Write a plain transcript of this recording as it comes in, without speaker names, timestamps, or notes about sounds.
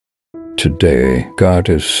Today, God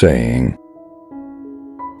is saying,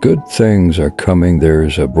 good things are coming.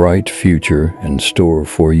 There's a bright future in store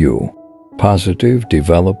for you. Positive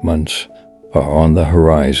developments are on the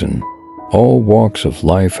horizon. All walks of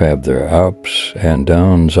life have their ups and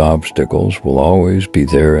downs. Obstacles will always be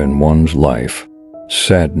there in one's life.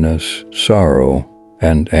 Sadness, sorrow,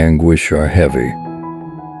 and anguish are heavy.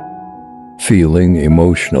 Feeling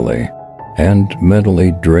emotionally and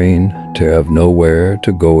mentally drained to have nowhere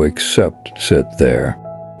to go except sit there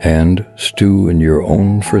and stew in your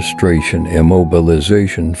own frustration,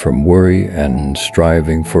 immobilization from worry and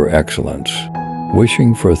striving for excellence.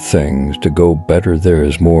 Wishing for things to go better. There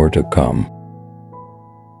is more to come.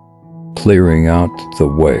 Clearing out the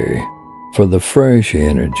way for the fresh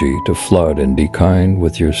energy to flood, and be kind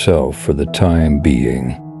with yourself for the time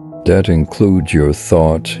being. That includes your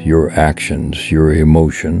thoughts, your actions, your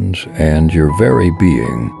emotions, and your very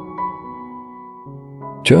being.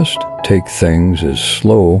 Just take things as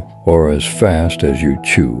slow or as fast as you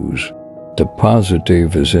choose. The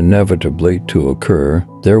positive is inevitably to occur.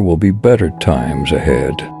 There will be better times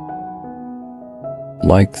ahead.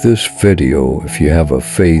 Like this video if you have a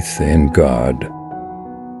faith in God.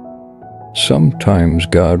 Sometimes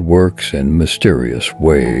God works in mysterious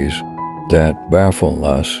ways that baffle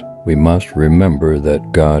us. We must remember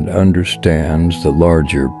that God understands the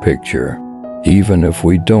larger picture, even if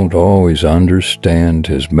we don't always understand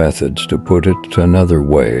His methods. To put it another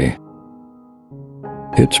way,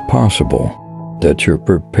 it's possible that you're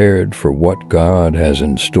prepared for what God has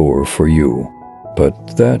in store for you,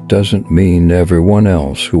 but that doesn't mean everyone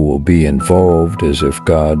else who will be involved is. If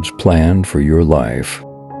God's plan for your life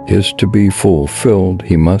is to be fulfilled,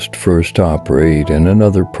 He must first operate in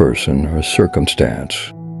another person or circumstance.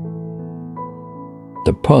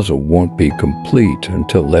 The puzzle won't be complete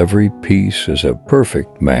until every piece is a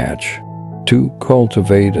perfect match. To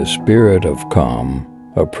cultivate a spirit of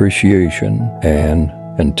calm, appreciation, and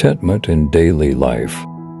contentment in daily life,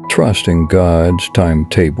 trusting God's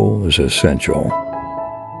timetable is essential.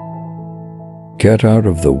 Get out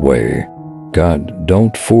of the way. God,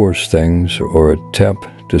 don't force things or attempt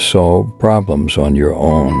to solve problems on your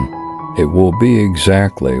own. It will be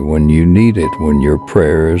exactly when you need it, when your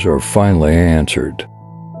prayers are finally answered.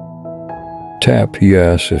 Tap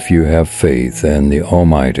yes if you have faith in the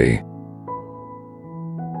Almighty.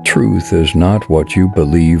 Truth is not what you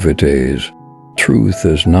believe it is. Truth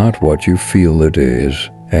is not what you feel it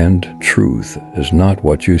is. And truth is not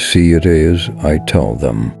what you see it is, I tell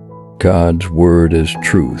them. God's word is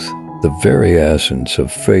truth. The very essence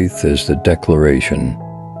of faith is the declaration,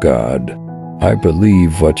 God, I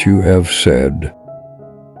believe what you have said.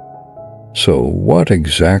 So what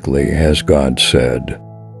exactly has God said?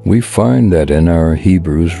 We find that in our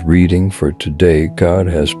Hebrews reading for today, God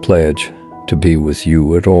has pledged to be with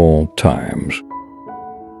you at all times.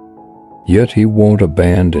 Yet He won't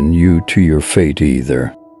abandon you to your fate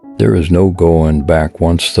either. There is no going back.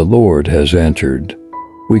 Once the Lord has entered,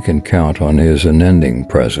 we can count on His unending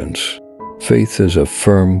presence. Faith is a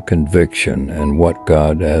firm conviction in what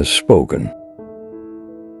God has spoken.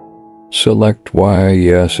 Select why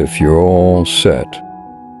yes if you're all set.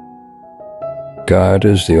 God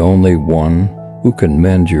is the only one who can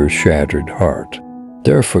mend your shattered heart.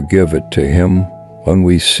 Therefore give it to Him. When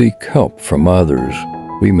we seek help from others,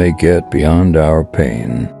 we may get beyond our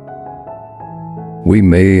pain. We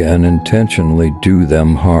may unintentionally do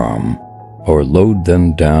them harm, or load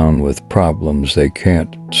them down with problems they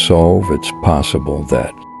can't solve. It's possible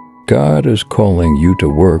that God is calling you to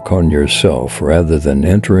work on yourself rather than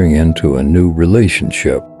entering into a new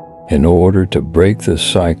relationship in order to break the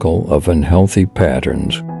cycle of unhealthy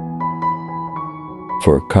patterns.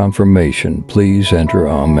 For confirmation, please enter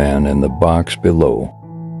Amen in the box below.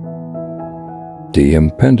 The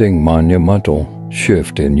impending monumental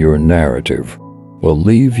shift in your narrative will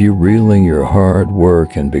leave you reeling. Your hard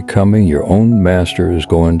work in becoming your own master is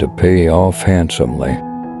going to pay off handsomely.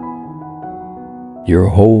 Your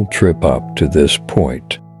whole trip up to this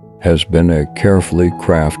point has been a carefully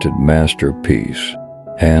crafted masterpiece,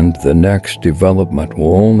 and the next development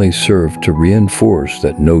will only serve to reinforce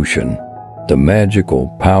that notion. The magical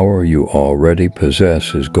power you already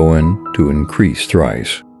possess is going to increase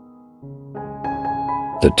thrice.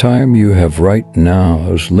 The time you have right now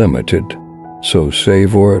is limited, so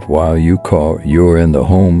savor it while you're in the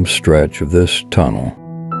home stretch of this tunnel.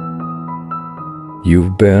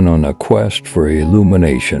 You've been on a quest for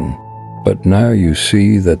illumination, but now you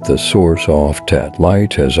see that the source of that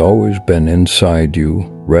light has always been inside you.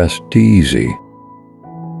 Rest easy.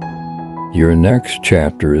 Your next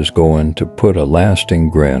chapter is going to put a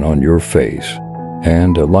lasting grin on your face.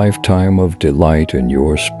 and a lifetime of delight in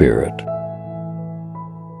your spirit.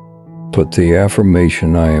 Put the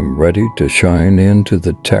affirmation "I am ready to shine" into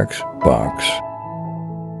the text box.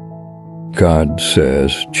 God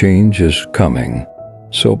says change is coming,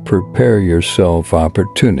 so prepare yourself.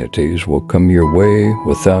 Opportunities will come your way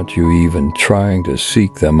without you even trying to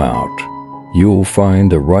seek them out. You'll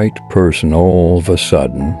find the right person all of a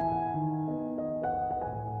sudden.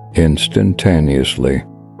 Instantaneously,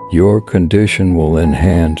 your condition will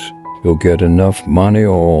enhance. You'll get enough money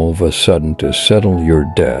all of a sudden to settle your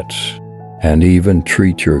debts and even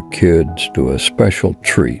treat your kids to a special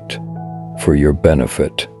treat for your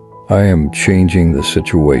benefit. I am changing the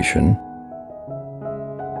situation.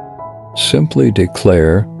 Simply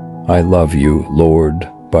declare, "I love you, Lord,"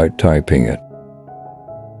 by typing it.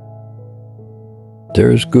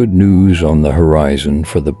 There's good news on the horizon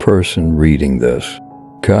for the person reading this.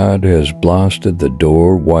 God has blasted the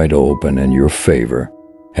door wide open in your favor,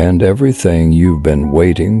 and everything you've been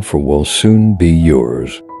waiting for will soon be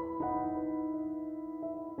yours.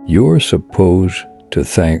 You're supposed to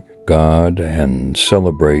thank God and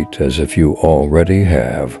celebrate as if you already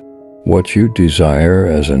have what you desire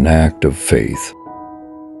as an act of faith.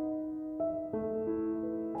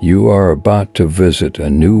 You are about to visit a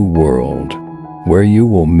new world where you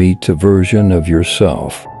will meet a version of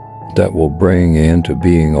yourself that will bring into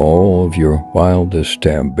being all of your wildest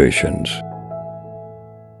ambitions.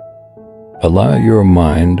 Allow your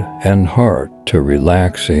mind and heart to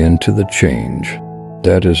relax into the change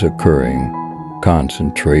that is occurring.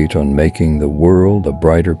 Concentrate on making the world a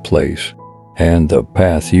brighter place, and the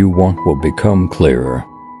path you want will become clearer.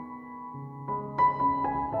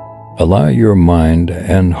 Allow your mind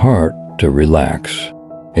and heart to relax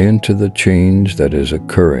into the change that is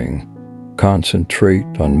occurring.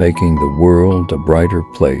 Concentrate on making the world a brighter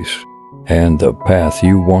place, and the path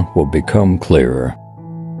you want will become clearer.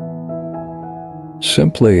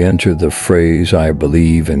 Simply enter the phrase "I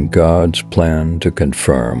believe in God's plan" to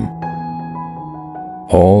confirm.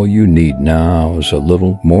 All you need now is a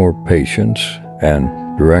little more patience and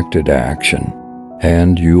directed action,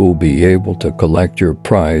 and you'll be able to collect your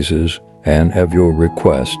prizes and have your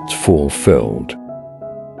requests fulfilled.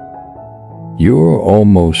 You're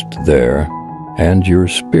almost there, and your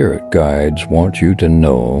spirit guides want you to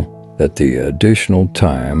know that the additional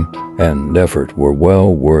time and effort were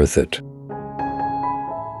well worth it.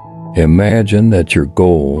 Imagine that your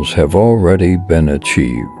goals have already been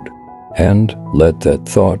achieved, and let that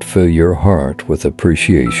thought fill your heart with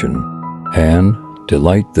appreciation and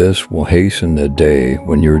delight. This will hasten the day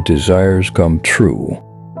when your desires come true.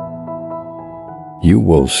 You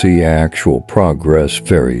will see actual progress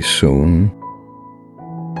very soon.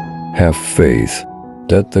 Have faith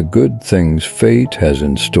that the good things fate has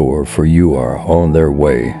in store for you are on their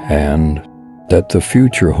way, and that the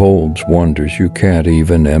future holds wonders you can't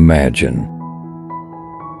even imagine.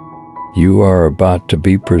 You are about to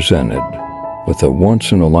be presented with a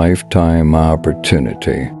once-in-a-lifetime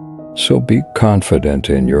opportunity, so be confident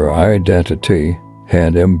in your identity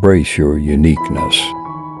and embrace your uniqueness.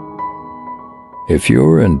 If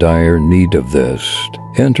you're in dire need of this,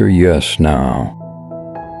 enter yes now.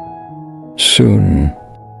 Soon,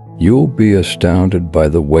 you'll be astounded by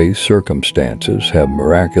the way circumstances have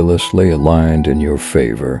miraculously aligned in your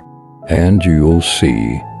favor, and you'll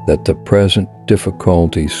see that the present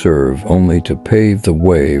difficulties serve only to pave the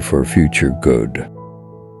way for future good.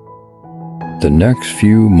 The next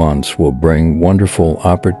few months will bring wonderful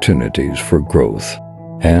opportunities for growth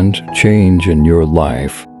and change in your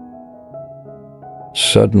life.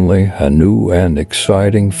 Suddenly, a new and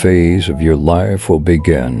exciting phase of your life will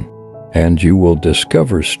begin, and you will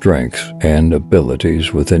discover strengths and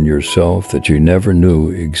abilities within yourself that you never knew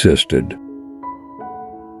existed.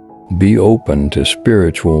 Be open to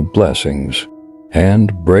spiritual blessings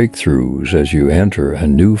and breakthroughs as you enter a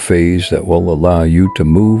new phase that will allow you to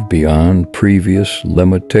move beyond previous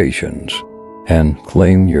limitations and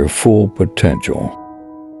claim your full potential.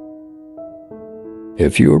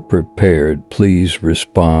 If you're prepared, please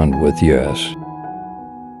respond with yes.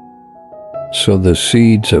 Sow the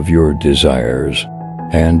seeds of your desires,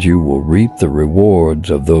 and you will reap the rewards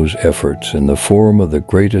of those efforts in the form of the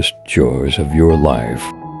greatest joys of your life.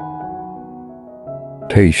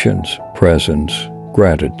 Patience, presence,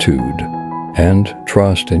 gratitude, and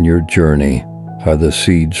trust in your journey are the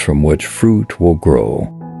seeds from which fruit will grow.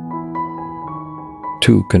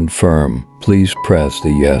 To confirm, please press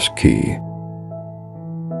the yes key.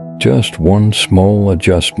 Just one small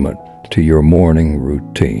adjustment to your morning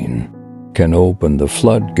routine can open the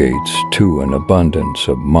floodgates to an abundance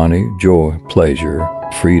of money, joy, pleasure,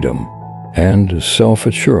 freedom, And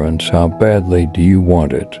self-assurance, how badly do you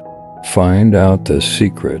want it? Find out the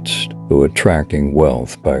secrets to attracting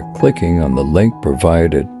wealth by clicking on the link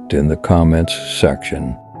provided in the comments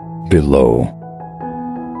section below.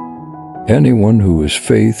 Anyone who has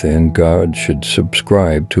faith in God should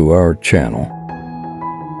subscribe to our channel.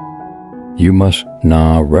 You must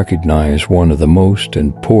now recognize one of the most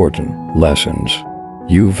important lessons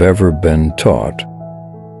you've ever been taught.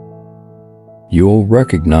 You'll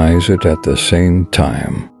recognize it at the same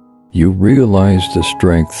time you realize the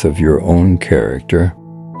strength of your own character,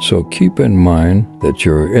 so keep in mind that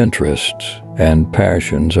your interests and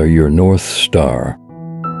passions are your North Star.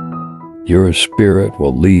 Your spirit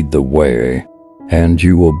will lead the way, and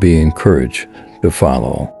you will be encouraged to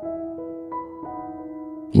follow.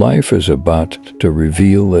 Life is about to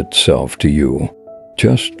reveal itself to you.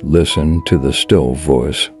 Just listen to the still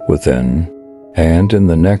voice within. And in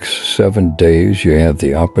the next 7 days, you have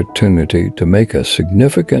the opportunity to make a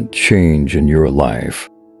significant change in your life.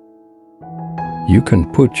 You can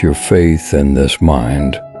put your faith in this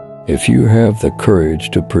mind if you have the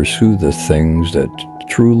courage to pursue the things that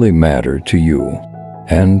truly matter to you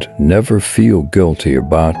and never feel guilty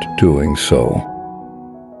about doing so.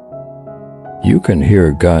 You can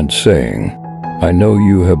hear God saying, "I know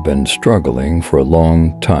you have been struggling for a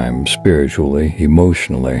long time spiritually,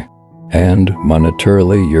 emotionally, and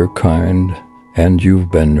monetarily. You're kind, and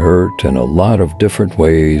you've been hurt in a lot of different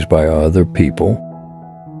ways by other people.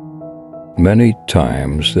 Many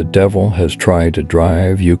times the devil has tried to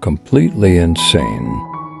drive you completely insane.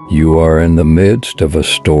 You are in the midst of a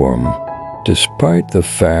storm. Despite the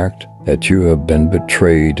fact that you have been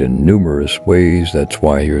betrayed in numerous ways, that's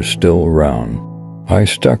why you're still around. I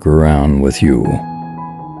stuck around with you.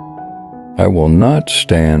 I will not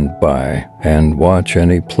stand by and watch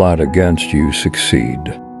any plot against you succeed.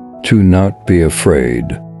 Do not be afraid.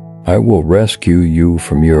 I will rescue you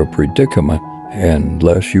from your predicament and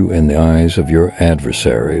bless you in the eyes of your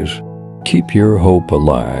adversaries. Keep your hope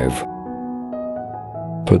alive."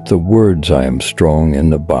 Put the words "I am strong" in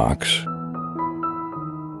the box.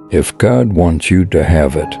 If God wants you to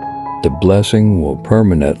have it, the blessing will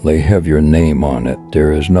permanently have your name on it.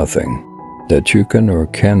 There is nothing that you can or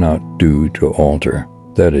cannot do to alter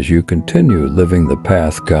that as you continue living the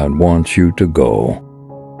path God wants you to go.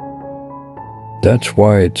 That's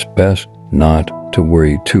why it's best not to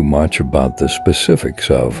worry too much about the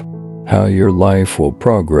specifics of how your life will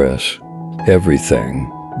progress.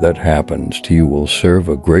 Everything that happens to you will serve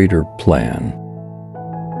a greater plan.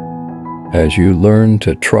 As you learn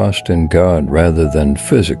to trust in God rather than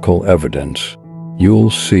physical evidence, you'll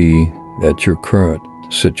see that your current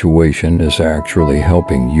situation is actually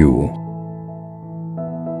helping you.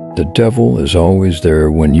 The devil is always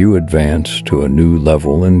there when you advance to a new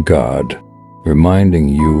level in God, reminding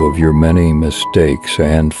you of your many mistakes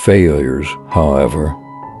and failures. However,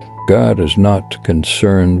 God is not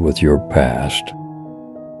concerned with your past.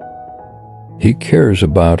 He cares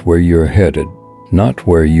about where you're headed, not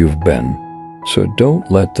where you've been. So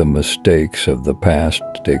don't let the mistakes of the past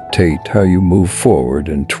dictate how you move forward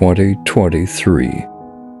in 2023.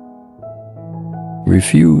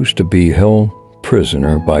 Refuse to be held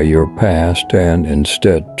prisoner by your past and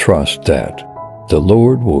instead trust that the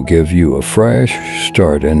Lord will give you a fresh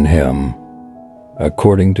start in Him,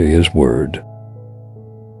 according to His Word.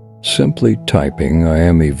 Simply typing "I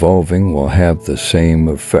am evolving" will have the same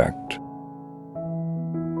effect.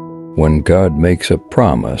 When God makes a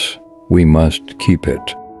promise, we must keep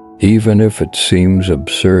it, even if it seems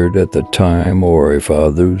absurd at the time or if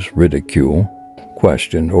others ridicule,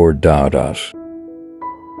 question, or doubt us.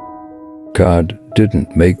 God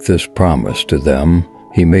didn't make this promise to them,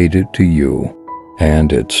 He made it to you,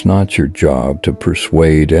 and it's not your job to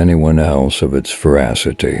persuade anyone else of its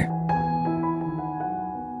veracity.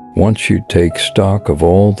 Once you take stock of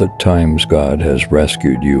all the times God has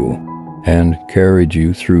rescued you and carried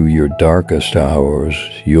you through your darkest hours,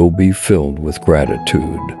 you'll be filled with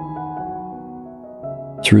gratitude.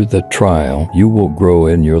 Through the trial, you will grow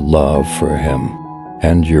in your love for Him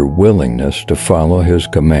and your willingness to follow His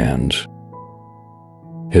commands.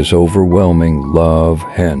 His overwhelming love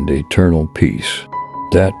and eternal peace,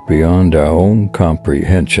 that beyond our own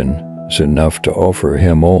comprehension, is enough to offer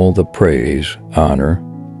Him all the praise, honor,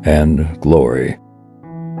 and glory.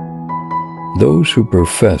 Those who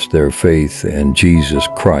profess their faith in Jesus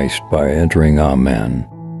Christ by entering Amen.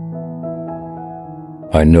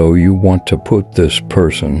 I know you want to put this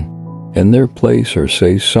person in their place or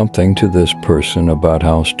say something to this person about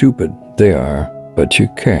how stupid they are, but you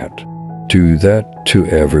can't do that to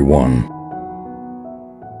everyone.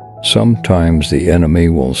 Sometimes the enemy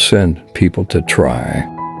will send people to try,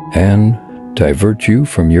 and divert you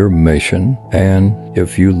from your mission, and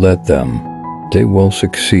if you let them, they will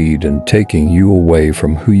succeed in taking you away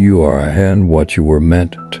from who you are and what you were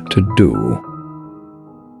meant to do.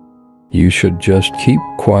 You should just keep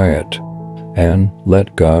quiet and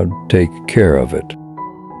let God take care of it.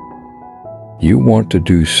 You want to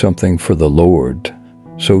do something for the Lord,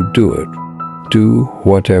 so do it. Do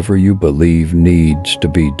whatever you believe needs to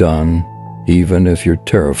be done, even if you're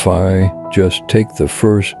terrified. Just take the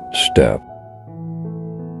first step.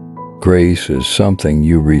 Grace is something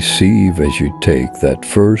you receive as you take that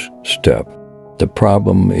first step. The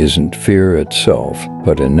problem isn't fear itself,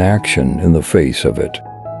 but inaction in the face of it.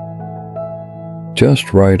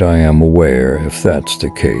 Just write "I am aware" if that's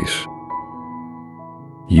the case.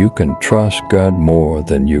 You can trust God more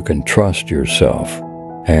than you can trust yourself.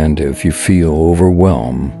 And if you feel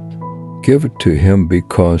overwhelmed, give it to Him,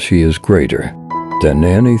 because He is greater than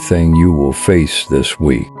anything you will face this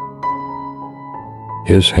week.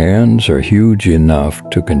 His hands are huge enough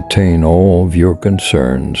to contain all of your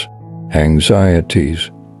concerns,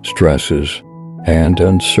 anxieties, stresses, and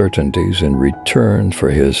uncertainties in return for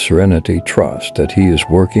His serenity. Trust that He is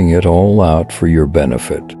working it all out for your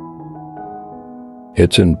benefit.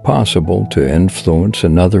 It's impossible to influence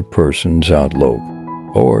another person's outlook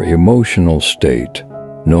or emotional state,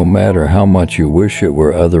 no matter how much you wish it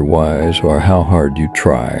were otherwise or how hard you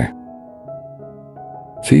try.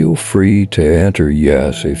 Feel free to enter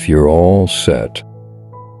yes if you're all set.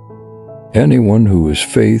 Anyone who has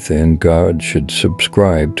faith in God should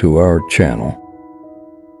subscribe to our channel.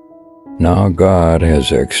 Now God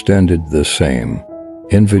has extended the same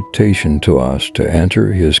invitation to us to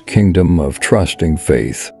enter His kingdom of trusting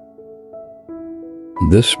faith.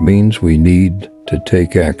 This means we need to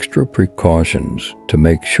take extra precautions to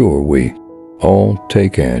make sure we all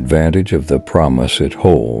take advantage of the promise it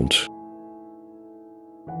holds.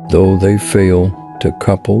 Though they fail to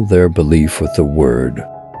couple their belief with the Word,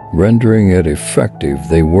 rendering it effective,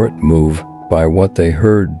 they weren't moved by what they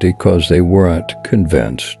heard because they weren't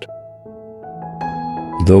convinced.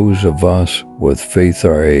 Those of us with faith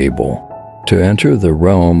are able to enter the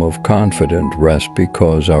realm of confident rest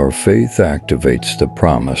because our faith activates the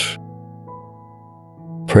promise.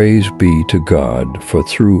 Praise be to God, for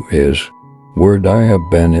through His Word I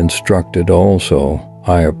have been instructed also.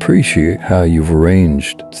 I appreciate how you've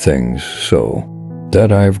arranged things so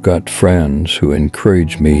that I've got friends who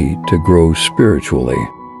encourage me to grow spiritually.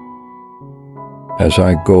 As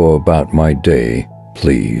I go about my day,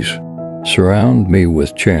 please surround me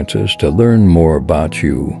with chances to learn more about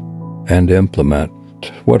you and implement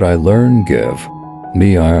what I learn. Give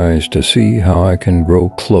me eyes to see how I can grow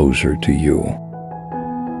closer to you.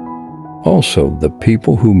 Also, the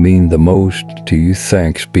people who mean the most to you,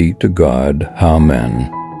 thanks be to God.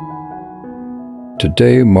 Amen.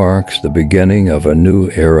 Today marks the beginning of a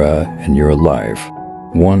new era in your life,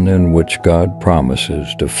 one in which God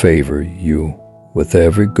promises to favor you with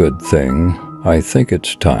every good thing. I think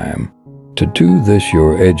it's time to do this.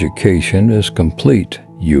 Your education is complete.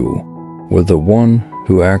 You were the one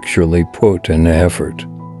who actually put in effort.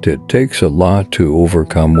 It takes a lot to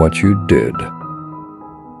overcome what you did.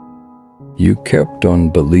 You kept on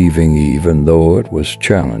believing even though it was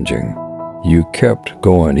challenging. You kept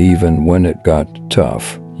going even when it got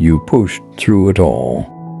tough. You pushed through it all.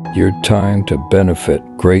 Your time to benefit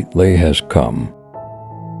greatly has come.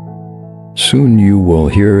 Soon you will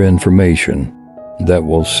hear information that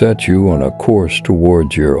will set you on a course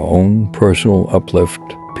towards your own personal uplift,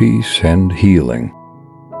 peace, and healing.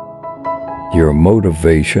 Your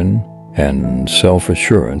motivation and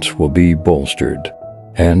self-assurance will be bolstered,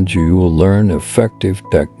 and you will learn effective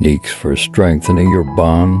techniques for strengthening your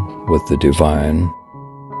bond with the divine.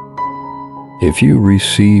 If you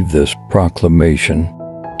receive this proclamation,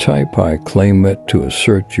 type "I claim it" to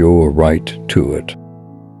assert your right to it.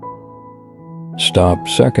 Stop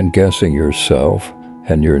second-guessing yourself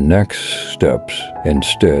and your next steps.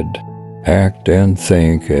 Instead, act and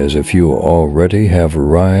think as if you already have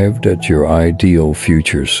arrived at your ideal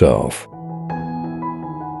future self.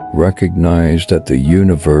 Recognize that the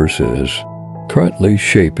universe is currently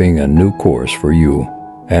shaping a new course for you,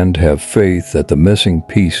 and have faith that the missing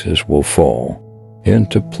pieces will fall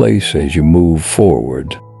into place as you move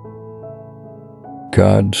forward.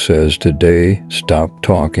 God says today, stop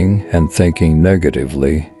talking and thinking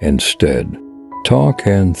negatively. Instead, talk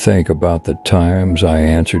and think about the times I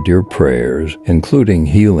answered your prayers, including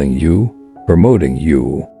healing you, promoting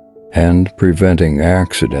you, and preventing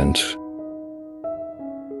accidents.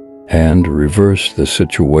 And reverse the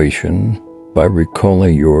situation by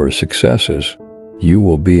recalling your successes. You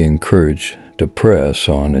will be encouraged to press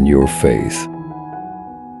on in your faith.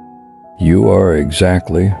 You are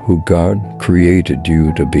exactly who God created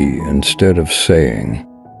you to be, instead of saying,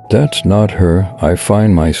 "That's not her." I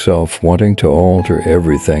find myself wanting to alter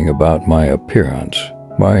everything about my appearance,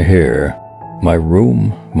 my hair, my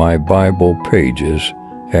room, my Bible pages,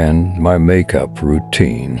 and my makeup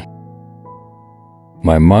routine.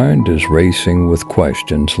 My mind is racing with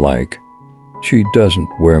questions like, "She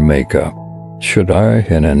doesn't wear makeup. Should I?"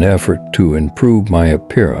 in an effort to improve my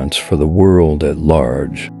appearance for the world at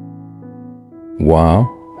large. Wow,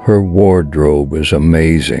 her wardrobe is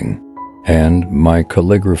amazing, and my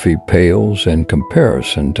calligraphy pales in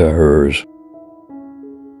comparison to hers.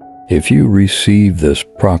 If you receive this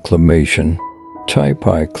proclamation, type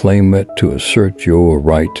 "I claim it" to assert your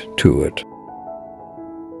right to it.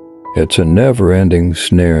 It's a never-ending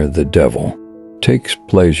snare the devil takes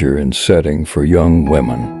pleasure in setting for young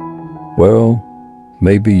women. Well,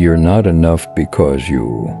 maybe you're not enough because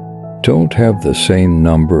you don't have the same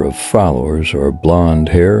number of followers or blonde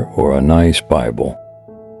hair or a nice Bible.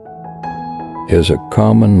 Is a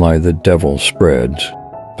common lie the devil spreads,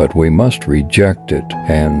 but we must reject it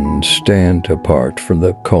and stand apart from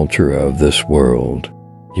the culture of this world.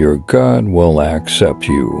 Your God will accept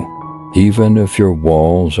you, even if your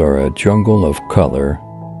walls are a jungle of color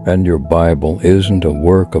and your Bible isn't a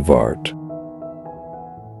work of art.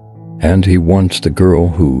 And He wants the girl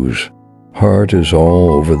whose heart is all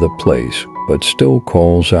over the place, but still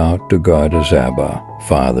calls out to God as Abba,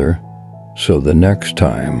 Father. So the next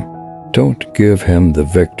time, don't give Him the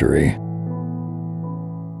victory.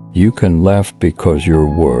 You can laugh because your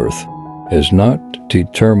worth is not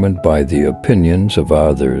determined by the opinions of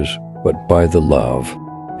others, but by the love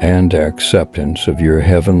and acceptance of your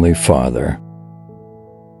Heavenly Father.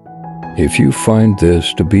 If you find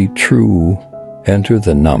this to be true, enter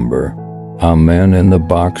the number Amen in the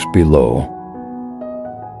box below.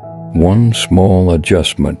 One small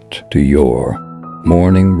adjustment to your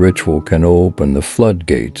morning ritual can open the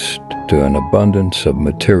floodgates to an abundance of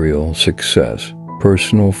material success,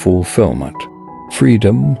 personal fulfillment,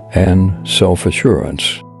 freedom, and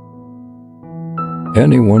self-assurance.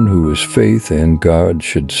 Anyone who has faith in God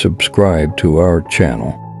should subscribe to our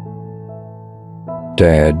channel.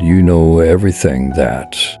 Dad, you know everything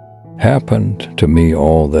that's happened to me.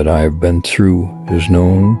 All that I've been through is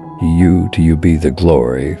known to you be the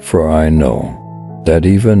glory, for I know that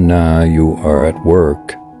even now you are at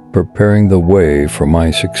work preparing the way for my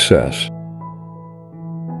success.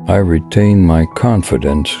 I retain my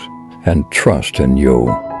confidence and trust in you,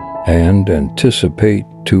 and anticipate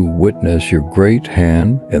to witness your great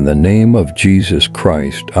hand in the name of Jesus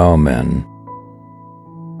Christ. Amen.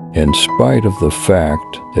 In spite of the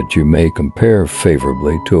fact that you may compare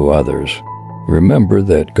favorably to others, remember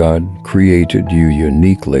that God created you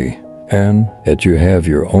uniquely and that you have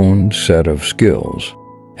your own set of skills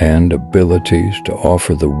and abilities to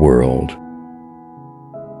offer the world.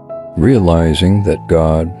 Realizing that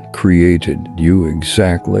God created you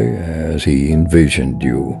exactly as He envisioned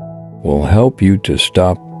you will help you to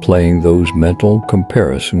stop playing those mental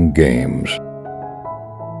comparison games.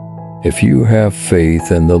 If you have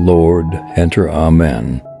faith in the Lord, enter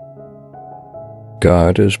Amen.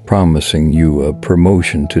 God is promising you a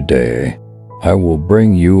promotion today. I will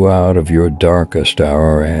bring you out of your darkest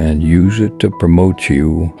hour and use it to promote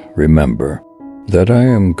you. Remember that I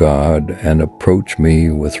am God, and approach me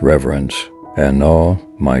with reverence and awe,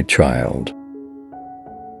 my child.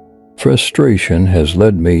 Frustration has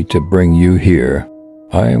led me to bring you here.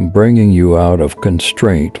 I am bringing you out of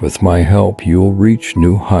constraint. With my help, you'll reach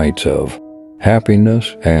new heights of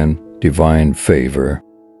happiness and divine favor.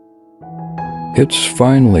 It's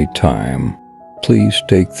finally time. Please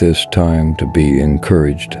take this time to be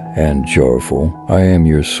encouraged and joyful. I am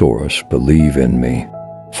your source. Believe in me,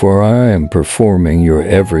 for I am performing your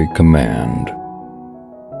every command.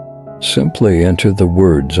 Simply enter the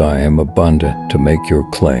words "I am abundant" to make your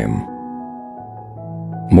claim.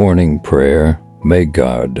 Morning prayer. May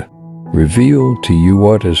God reveal to you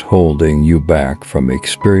what is holding you back from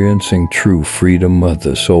experiencing true freedom of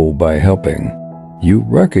the soul by helping you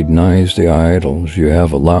recognize the idols you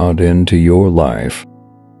have allowed into your life.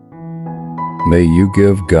 May you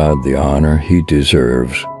give God the honor He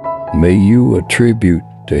deserves. May you attribute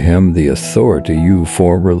to Him the authority you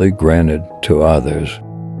formerly granted to others.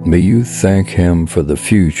 May you thank Him for the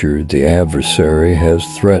future the adversary has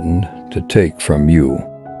threatened to take from you.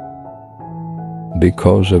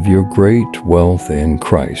 Because of your great wealth in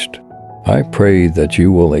Christ, I pray that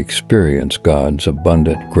you will experience God's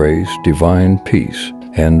abundant grace, divine peace,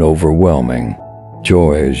 and overwhelming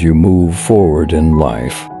joy as you move forward in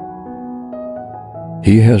life.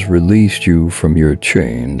 He has released you from your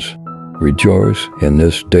chains, Rejoice in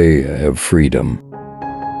this day of freedom.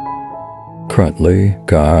 Currently,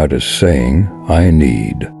 God is saying, I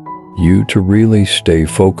need you to really stay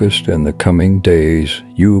focused in the coming days.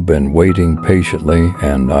 You've been waiting patiently,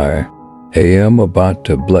 and I am about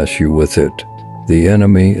to bless you with it. The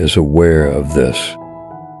enemy is aware of this.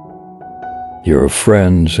 Your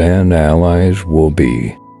friends and allies will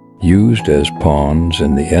be used as pawns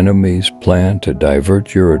in the enemy's plan to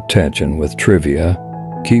divert your attention with trivia.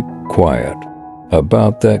 Keep quiet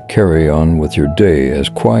about that. Carry on with your day as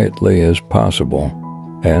quietly as possible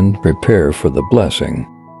and prepare for the blessing.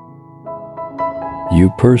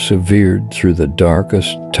 You persevered through the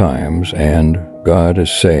darkest times, and God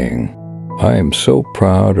is saying, I am so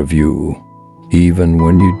proud of you. Even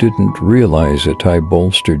when you didn't realize it, I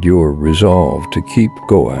bolstered your resolve to keep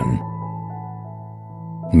going.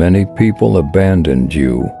 Many people abandoned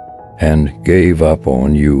you and gave up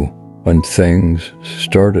on you when things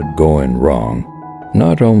started going wrong.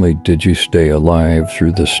 Not only did you stay alive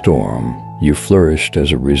through the storm, you flourished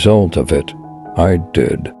as a result of it. I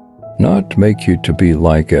did not make you to be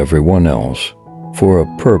like everyone else. For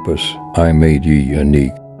a purpose, I made you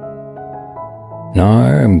unique. Now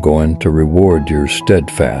I am going to reward your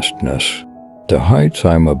steadfastness. The heights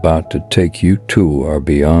I'm about to take you to are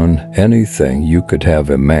beyond anything you could have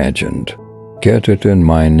imagined. Get it in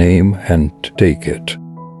my name and take it.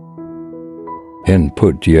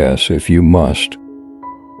 Input yes if you must.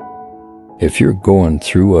 If you're going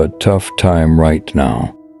through a tough time right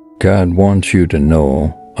now, God wants you to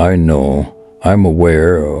know, I'm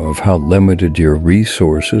aware of how limited your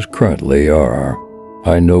resources currently are.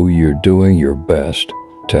 I know you're doing your best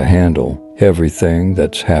to handle everything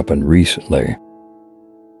that's happened recently.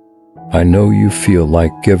 I know you feel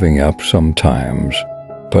like giving up sometimes,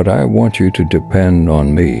 but I want you to depend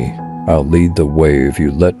on me. I'll lead the way if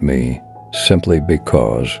you let me, simply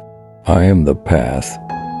because I am the path.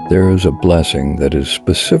 There is a blessing that is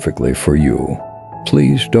specifically for you.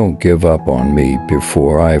 Please don't give up on me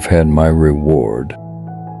before I've had my reward.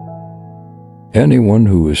 Anyone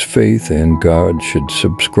who has faith in God should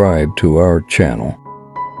subscribe to our channel.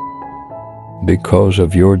 Because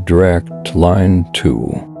of your direct line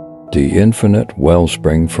to the infinite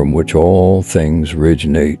wellspring from which all things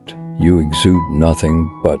originate, you exude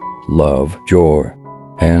nothing but love, joy,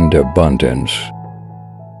 and abundance.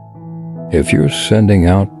 If you're sending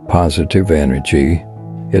out positive energy,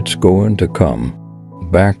 it's going to come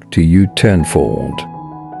back to you tenfold.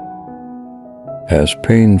 As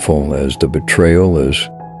painful as the betrayal is,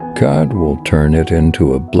 God will turn it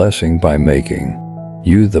into a blessing by making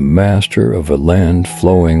you the master of a land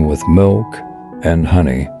flowing with milk and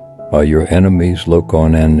honey, while your enemies look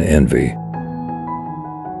on and envy.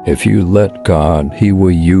 If you let God, He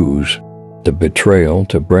will use the betrayal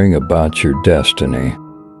to bring about your destiny.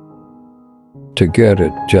 To get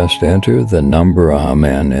it, just enter the number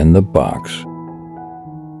Amen in the box.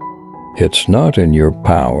 It's not in your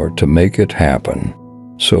power to make it happen,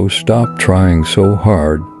 so stop trying so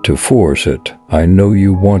hard to force it. I know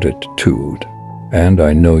you want it to, and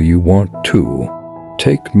I know you want to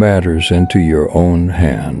take matters into your own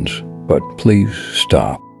hands, but please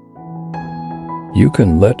stop. You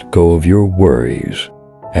can let go of your worries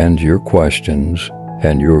and your questions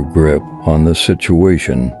and your grip on the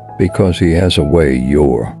situation, because He has a way.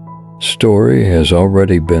 Your story has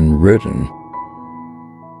already been written.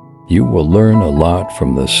 You will learn a lot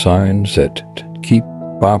from the signs that keep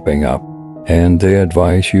popping up and the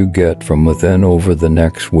advice you get from within over the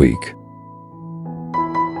next week.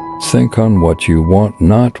 Think on what you want,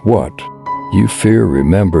 not what you fear.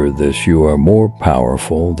 Remember this: you are more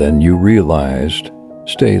powerful than you realized.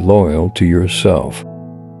 Stay loyal to yourself.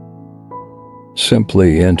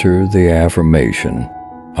 Simply enter the affirmation,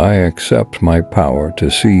 I accept my power to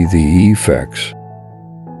see the effects.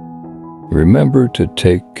 Remember to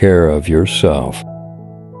take care of yourself.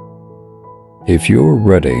 If you're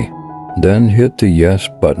ready, then hit the yes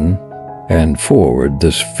button and forward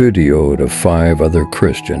this video to 5 other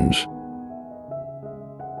Christians